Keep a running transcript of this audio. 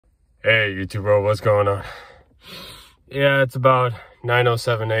Hey YouTube bro, what's going on? Yeah, it's about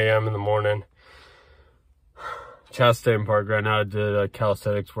 9:07 a.m. in the morning. Chastain Park right now. I did a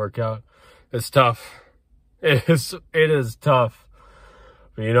calisthenics workout. It's tough. It is tough.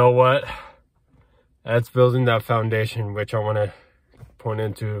 But you know what? That's building that foundation, which I want to point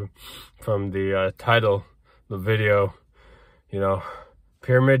into from the title, the video. You know,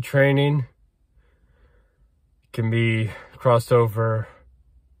 pyramid training can be crossed over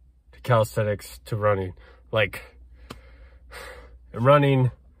to calisthenics to running. Like, in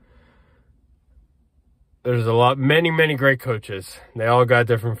running, there's many great coaches. They all got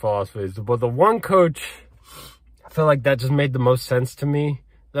different philosophies. But the one coach, I feel like that just made the most sense to me,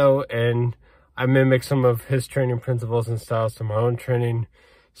 though. And I mimic some of his training principles and styles to my own training.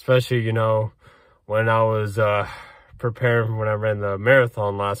 Especially, you know, when I was preparing when I ran the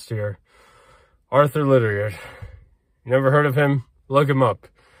marathon last year. Arthur Lydiard. You never heard of him? Look him up.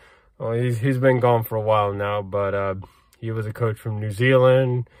 Well, he's been gone for a while now, but he was a coach from New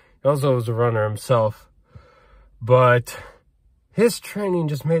Zealand. He also was a runner himself. But his training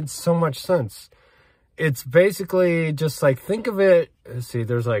just made so much sense. It's basically just like, think of it. See,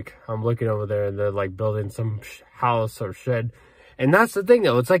 there's like, I'm looking over there and they're like building some house or shed. And that's the thing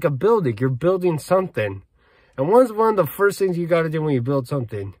though. It's like a building. You're building something. And what's one of the first things you got to do when you build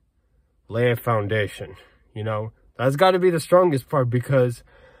something? Lay a foundation. You know, that's got to be the strongest part, because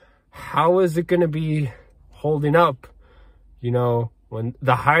how is it going to be holding up? You know, when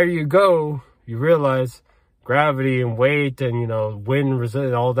the higher you go, you realize gravity and weight and, you know, wind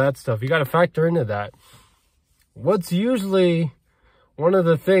resistance, all that stuff. You got to factor into that. What's usually one of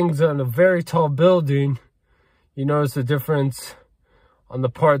the things on a very tall building, you notice the difference on the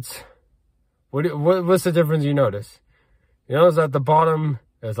parts. What's the difference you notice? You notice at the bottom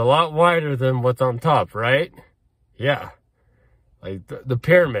is a lot wider than what's on top, right? Yeah. Like the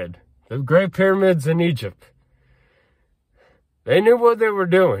pyramid. The Great Pyramids in Egypt. They knew what they were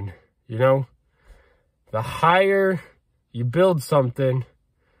doing, you know? The higher you build something,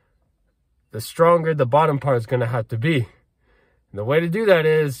 the stronger the bottom part is going to have to be. And the way to do that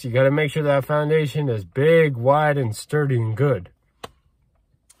is you got to make sure that foundation is big, wide, and sturdy and good.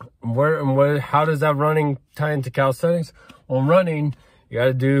 How does that running tie into calisthenics? Well, running, you got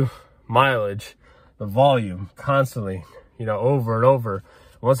to do mileage, the volume, constantly, you know, over and over.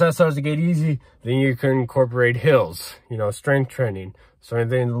 Once that starts to get easy, then you can incorporate hills, you know, strength training,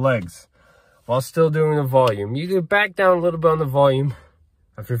 strengthening the legs, while still doing the volume. You can back down a little bit on the volume.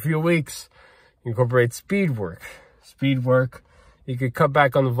 After a few weeks, you incorporate speed work. Speed work, you could cut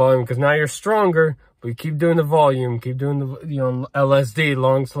back on the volume because now you're stronger, but you keep doing the volume, keep doing the, you know, LSD,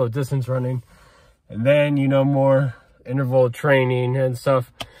 long, slow distance running. And then, you know, more interval training and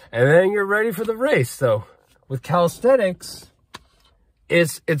stuff. And then you're ready for the race, though. With calisthenics,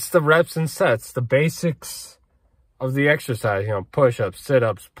 it's the reps and sets, the basics of the exercise, you know, push-ups,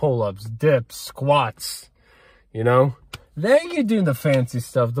 sit-ups, pull-ups, dips, squats, you know. Then you do the fancy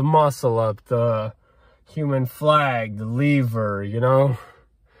stuff, the muscle-up, the human flag, the lever, you know,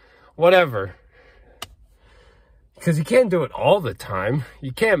 whatever. Because you can't do it all the time.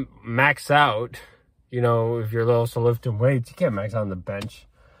 You can't max out, you know, if you're also lifting weights. You can't max out on the bench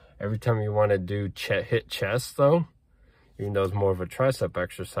every time you want to do hit chest, though. Even though it's more of a tricep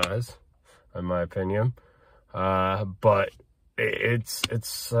exercise, in my opinion. But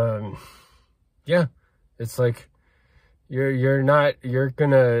yeah, it's like you're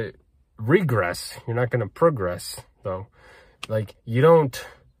gonna regress. You're not gonna progress, though. Like, you don't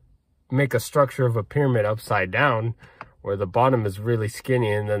make a structure of a pyramid upside down where the bottom is really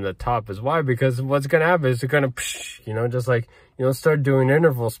skinny and then the top is wide, because what's gonna happen is it's gonna, you know, just like, you know, start doing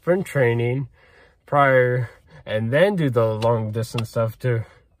interval sprint training prior, and then do the long distance stuff to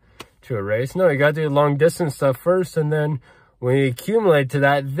a race. No, you gotta do long distance stuff first, and then when you accumulate to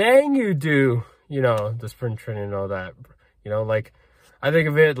that, then you do, you know, the sprint training and all that. You know, like, I think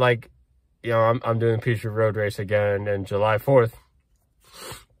of it like, you know, I'm doing the Peachtree Road Race again on July 4th.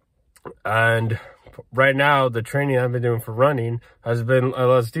 And right now, the training I've been doing for running has been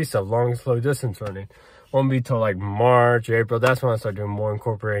LSD stuff, long, slow distance running. Won't be till like March, April. That's when I start doing more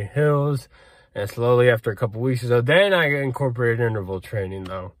incorporating hills. And slowly, after a couple weeks or so, then I incorporate interval training,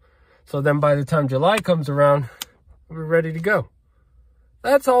 though. So then by the time July comes around, we're ready to go.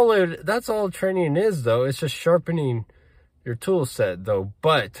 That's all training is, though. It's just sharpening your tool set, though.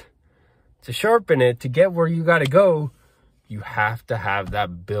 But to sharpen it, to get where you got to go, you have to have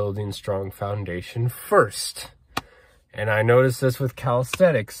that building strong foundation first. And I noticed this with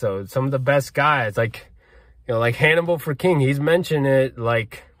calisthenics. So some of the best guys, like, you know, like Hannibal for King, he's mentioned it,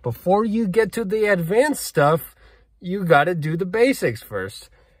 like, before you get to the advanced stuff, you got to do the basics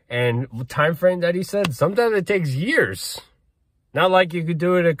first. And the time frame that he said, sometimes it takes years. Not like you could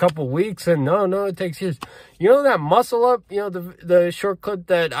do it in a couple weeks, and no, it takes years. You know that muscle up, you know, the short clip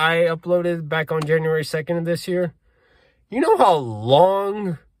that I uploaded back on January 2nd of this year? You know how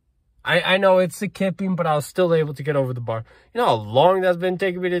long, I know it's the kipping, but I was still able to get over the bar. You know how long that's been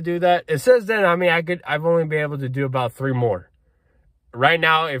taking me to do that? It says then, I mean, I've only been able to do about 3 more. Right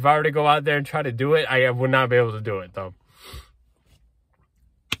now, if I were to go out there and try to do it, I would not be able to do it, though.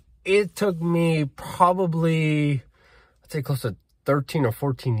 It took me probably, I'd say close to 13 or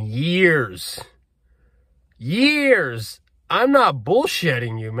 14 years. Years. I'm not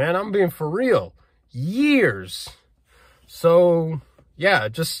bullshitting you, man. I'm being for real. Years. So, yeah,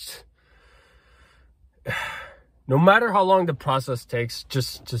 just, no matter how long the process takes,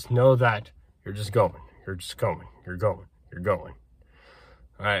 just know that you're just going. You're just going. You're going. You're going.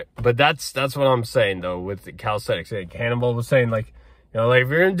 All right. But that's what I'm saying, though, with the calisthenics. Like Hannibal was saying, like, you know, like, if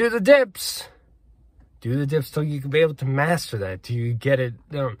you're going to do the dips till you can be able to master that, till you get it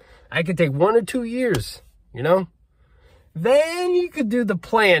done. I could take 1 or 2 years, you know? Then you could do the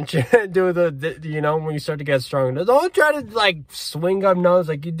planche, do the, you know, when you start to get stronger. Don't try to, like, swing up nose,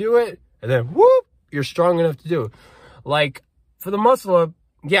 like, you do it, and then, whoop, you're strong enough to do it. Like, for the muscle up,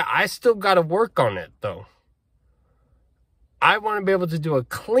 yeah, I still got to work on it, though. I want to be able to do a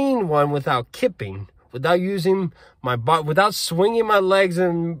clean one without kipping, without using my body, without swinging my legs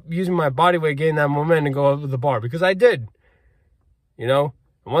and using my body weight, getting that momentum and go over the bar, because I did, you know.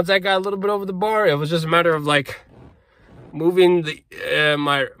 And once I got a little bit over the bar, it was just a matter of like moving the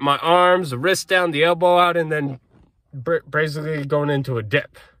my arms, the wrist down, the elbow out, and then basically going into a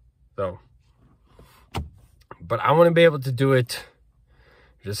dip. So, but I want to be able to do it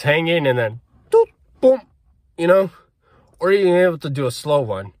just hanging and then doop, boom, you know, or even able to do a slow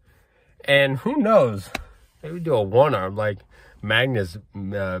one. And who knows, maybe do a 1-arm like Magnus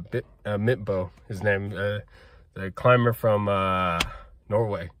Mitbo, his name, the climber from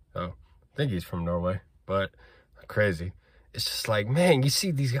Norway. Oh, I think he's from Norway, but crazy. It's just like, man, you see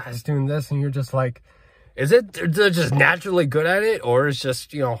these guys doing this and you're just like, is it they're just naturally good at it, or it's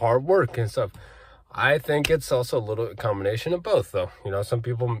just, you know, hard work and stuff? I think it's also a little combination of both, though. You know, some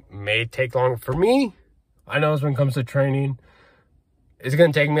people may take longer. For me, I know when it comes to training, it's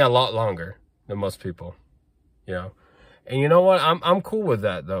going to take me a lot longer than most people, you know. And you know what? I'm cool with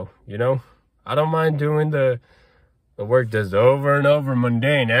that, though, you know. I don't mind doing the work that's over and over,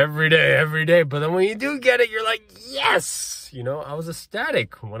 mundane, every day. But then when you do get it, you're like, yes! You know, I was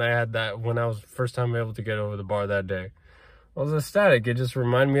ecstatic when I had that, when I was first time able to get over the bar that day. I was ecstatic. It just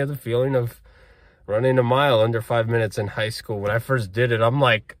reminded me of the feeling of running a mile under 5 minutes in high school. When I first did it, I'm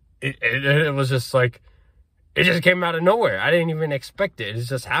like, it was just like, it just came out of nowhere. I didn't even expect it. It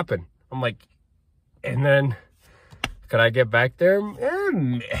just happened. I'm like, and then, could I get back there?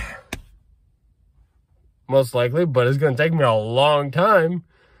 Most likely, but it's going to take me a long time,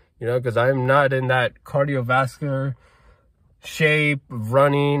 you know, because I'm not in that cardiovascular shape of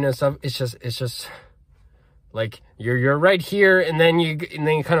running and stuff. It's just like you're right here, and then you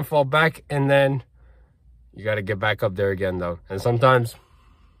kind of fall back, and then you got to get back up there again, though. And sometimes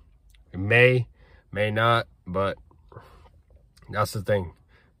it may not. But that's the thing,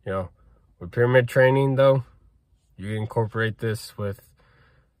 you know, with pyramid training, though, you incorporate this with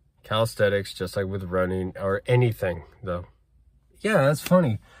calisthenics just like with running or anything, though. Yeah, that's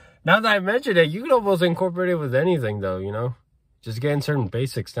funny. Now that I mentioned it, you can almost incorporate it with anything, though, you know, just getting certain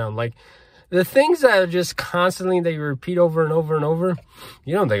basics down. Like the things that are just constantly that you repeat over and over and over,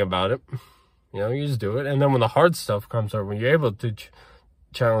 you don't think about it, you know, you just do it. And then when the hard stuff comes up, when you're able to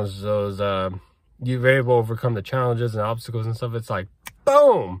challenge those, you're able to overcome the challenges and obstacles and stuff, it's like,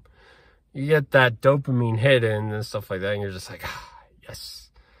 boom! You get that dopamine hit and stuff like that, and you're just like, ah,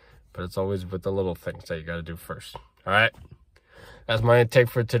 yes. But it's always with the little things that you got to do first. All right? That's my intake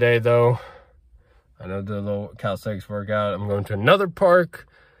for today, though. I know the little calisthenics workout. I'm going to another park.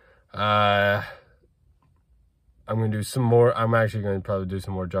 I'm going to do some more. I'm actually going to probably do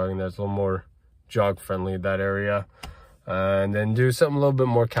some more jogging. That's a little more jog-friendly in that area. And then do something a little bit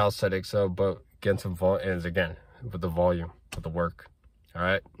more calisthenics, so, but get some volume, and again, with the volume, with the work. All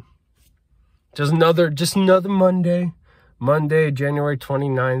right. Just another Monday, January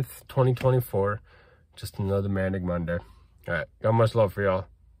 29th, 2024. Just another manic Monday. All right. Got much love for y'all.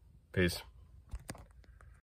 Peace.